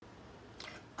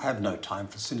I have no time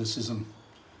for cynicism.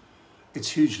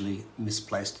 It's hugely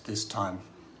misplaced at this time,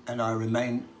 and I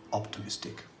remain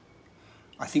optimistic.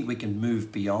 I think we can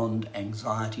move beyond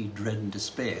anxiety, dread and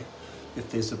despair if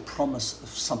there's a promise of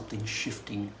something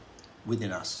shifting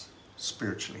within us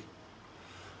spiritually.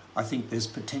 I think there's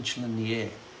potential in the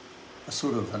air, a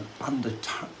sort of an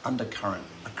undercurrent,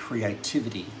 a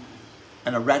creativity,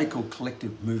 and a radical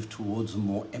collective move towards a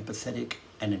more empathetic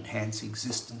and enhanced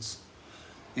existence.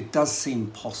 It does seem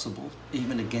possible,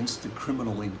 even against the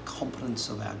criminal incompetence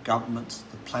of our governments,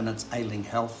 the planet's ailing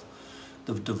health,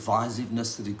 the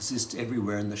divisiveness that exists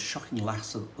everywhere, and the shocking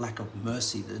lack of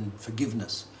mercy and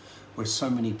forgiveness, where so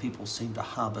many people seem to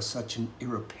harbour such an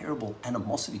irreparable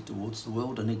animosity towards the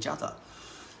world and each other.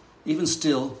 Even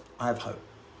still, I have hope.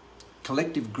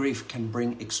 Collective grief can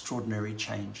bring extraordinary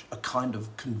change, a kind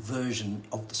of conversion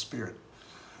of the spirit,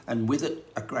 and with it,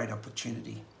 a great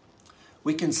opportunity.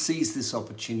 We can seize this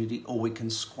opportunity or we can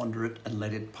squander it and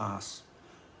let it pass.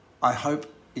 I hope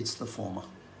it's the former.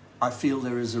 I feel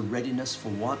there is a readiness for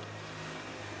what,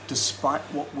 despite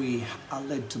what we are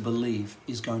led to believe,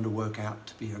 is going to work out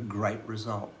to be a great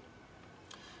result.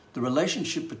 The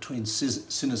relationship between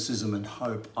cynicism and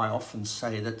hope, I often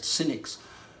say that cynics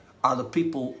are the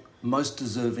people most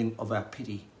deserving of our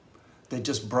pity. They're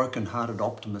just broken-hearted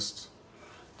optimists.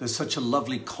 There's such a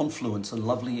lovely confluence and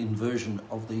lovely inversion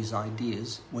of these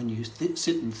ideas when you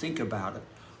sit and think about it.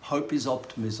 Hope is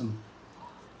optimism,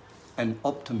 and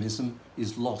optimism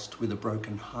is lost with a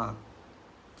broken heart.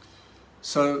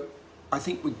 So I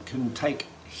think we can take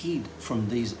heed from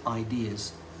these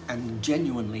ideas and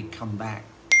genuinely come back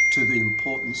to the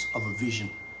importance of a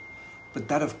vision. But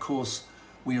that, of course,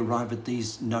 we arrive at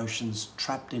these notions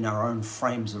trapped in our own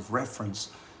frames of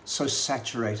reference, so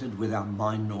saturated with our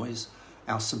mind noise,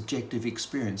 our subjective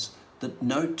experience, that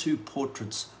no two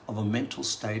portraits of a mental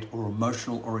state or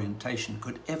emotional orientation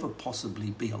could ever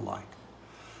possibly be alike.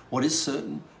 What is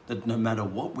certain, that no matter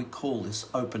what we call this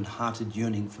open-hearted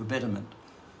yearning for betterment,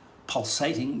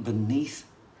 pulsating beneath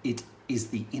it is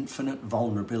the infinite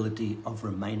vulnerability of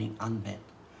remaining unmet,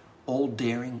 all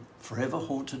daring, forever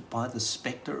haunted by the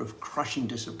spectre of crushing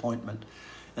disappointment,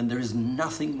 and there is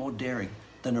nothing more daring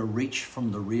than a reach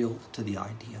from the real to the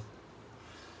ideal.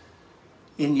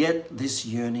 And yet this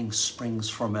yearning springs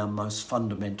from our most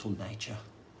fundamental nature.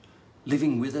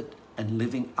 Living with it and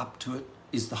living up to it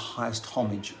is the highest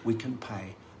homage we can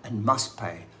pay and must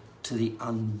pay to the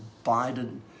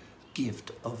unbidden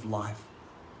gift of life.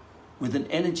 With an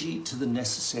energy to the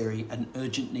necessary and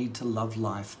urgent need to love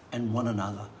life and one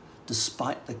another,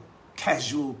 despite the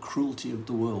casual cruelty of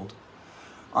the world,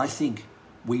 I think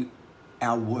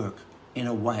our work, in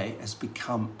a way, has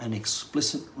become an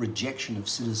explicit rejection of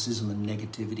cynicism and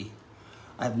negativity.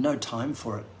 I have no time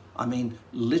for it. I mean,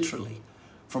 literally,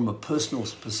 from a personal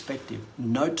perspective,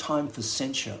 no time for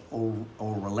censure or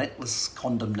relentless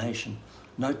condemnation,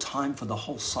 no time for the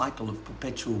whole cycle of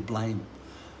perpetual blame.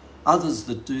 Others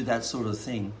that do that sort of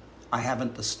thing, I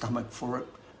haven't the stomach for it,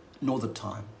 nor the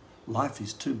time. Life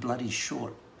is too bloody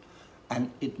short,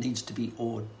 and it needs to be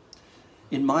awed.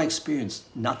 In my experience,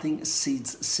 nothing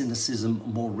seeds cynicism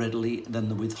more readily than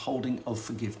the withholding of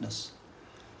forgiveness.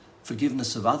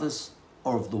 Forgiveness of others,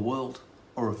 or of the world,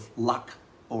 or of luck,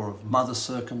 or of mother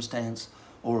circumstance,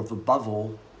 or of, above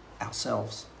all,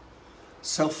 ourselves.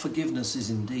 Self-forgiveness is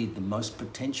indeed the most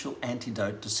potential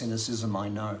antidote to cynicism I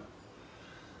know.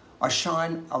 I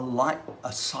shine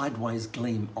a sideways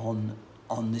gleam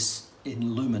on this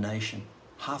illumination.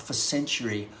 Half a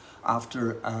century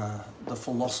after the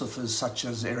philosophers such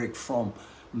as Erich Fromm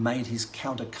made his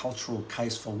countercultural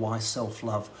case for why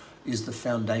self-love is the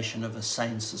foundation of a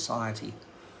sane society,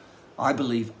 I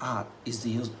believe art is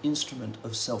the instrument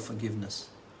of self-forgiveness.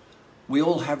 We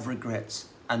all have regrets,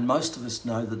 and most of us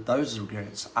know that those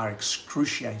regrets, are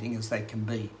excruciating as they can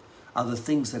be, are the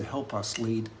things that help us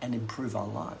lead and improve our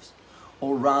lives.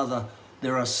 Or rather,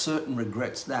 there are certain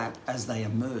regrets that, as they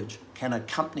emerge, can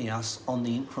accompany us on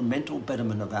the incremental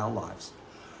betterment of our lives.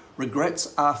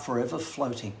 Regrets are forever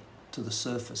floating to the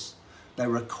surface. They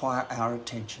require our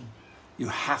attention. You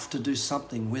have to do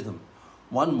something with them.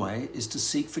 One way is to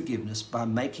seek forgiveness by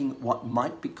making what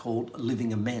might be called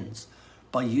living amends,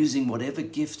 by using whatever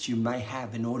gifts you may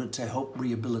have in order to help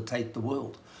rehabilitate the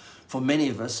world. For many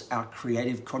of us, our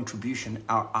creative contribution,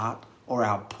 our art, or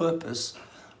our purpose,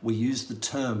 we use the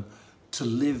term to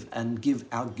live and give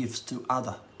our gifts to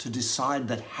other, to decide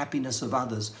that happiness of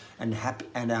others and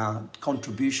our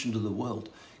contribution to the world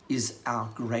is our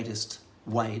greatest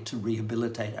way to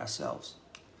rehabilitate ourselves.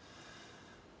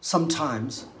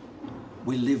 Sometimes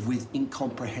we live with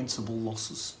incomprehensible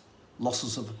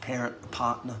losses of a parent, a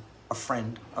partner, a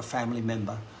friend, a family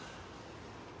member,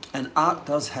 And art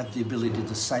does have the ability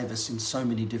to save us in so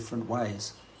many different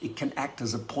ways. It can act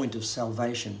as a point of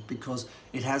salvation because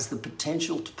it has the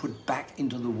potential to put back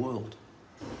into the world.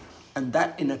 And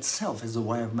that in itself is a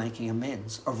way of making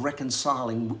amends, of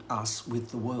reconciling us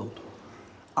with the world.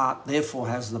 Art therefore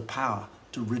has the power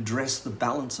to redress the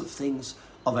balance of things,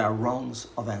 of our wrongs,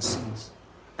 of our sins.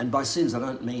 And by sins, I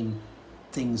don't mean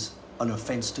things an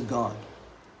offense to God,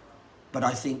 but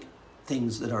I think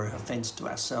things that are an offense to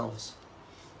ourselves,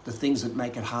 the things that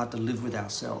make it hard to live with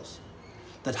ourselves,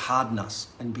 that harden us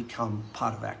and become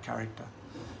part of our character.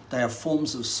 They are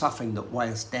forms of suffering that weigh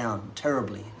us down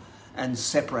terribly and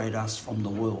separate us from the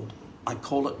world. I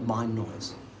call it mind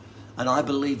noise. And I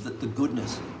believe that the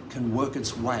goodness can work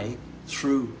its way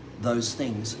through those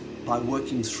things by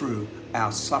working through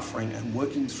our suffering and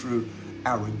working through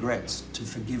our regrets to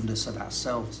forgiveness of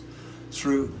ourselves,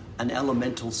 through an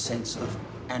elemental sense of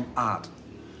an art.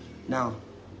 Now,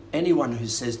 anyone who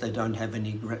says they don't have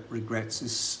any regrets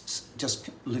is just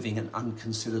living an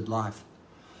unconsidered life.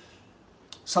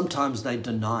 Sometimes they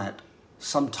deny it.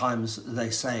 Sometimes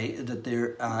they say that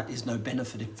there is no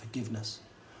benefit in forgiveness.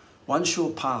 One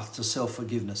sure path to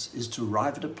self-forgiveness is to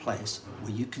arrive at a place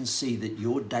where you can see that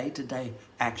your day-to-day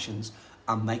actions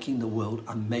are making the world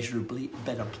a measurably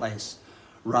better place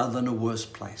rather than a worse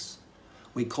place.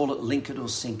 We call it link it or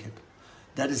sink it.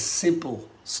 That is simple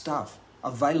stuff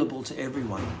available to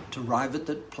everyone to arrive at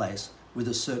that place with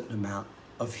a certain amount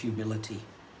of humility.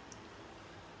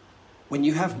 When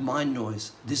you have mind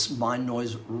noise, this mind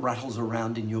noise rattles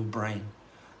around in your brain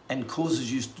and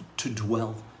causes you to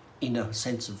dwell in a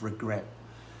sense of regret.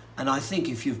 And I think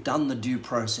if you've done the due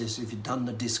process, if you've done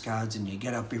the discards and you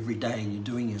get up every day and you're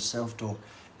doing your self-talk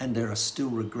and there are still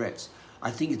regrets,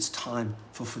 I think it's time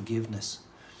for forgiveness.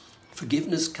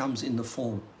 Forgiveness comes in the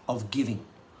form of giving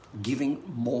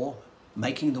more,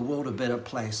 making the world a better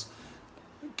place,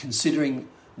 considering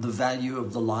the value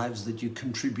of the lives that you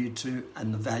contribute to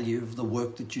and the value of the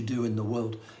work that you do in the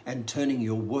world, and turning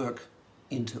your work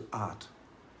into art.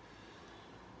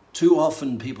 Too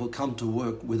often people come to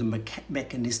work with a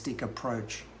mechanistic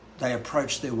approach. They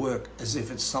approach their work as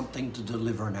if it's something to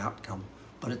deliver an outcome,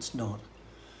 but it's not.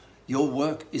 Your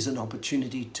work is an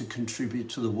opportunity to contribute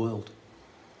to the world.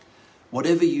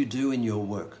 Whatever you do in your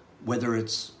work, whether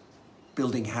it's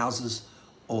building houses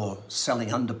or selling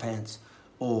underpants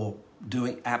or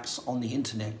doing apps on the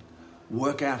internet,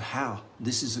 work out how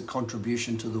this is a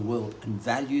contribution to the world and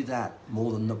value that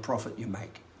more than the profit you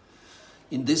make.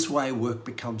 In this way, work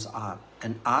becomes art,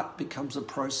 and art becomes a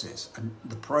process, and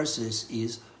the process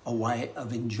is a way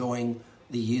of enjoying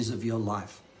the years of your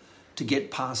life, to get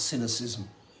past cynicism,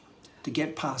 to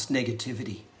get past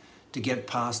negativity, to get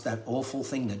past that awful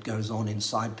thing that goes on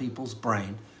inside people's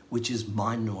brain, which is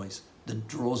mind noise that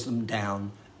draws them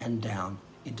down and down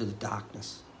into the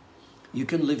darkness. You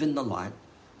can live in the light,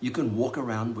 you can walk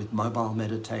around with mobile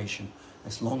meditation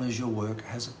as long as your work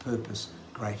has a purpose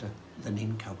greater than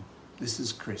income. This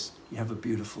is Chris. You have a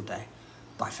beautiful day.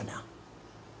 Bye for now.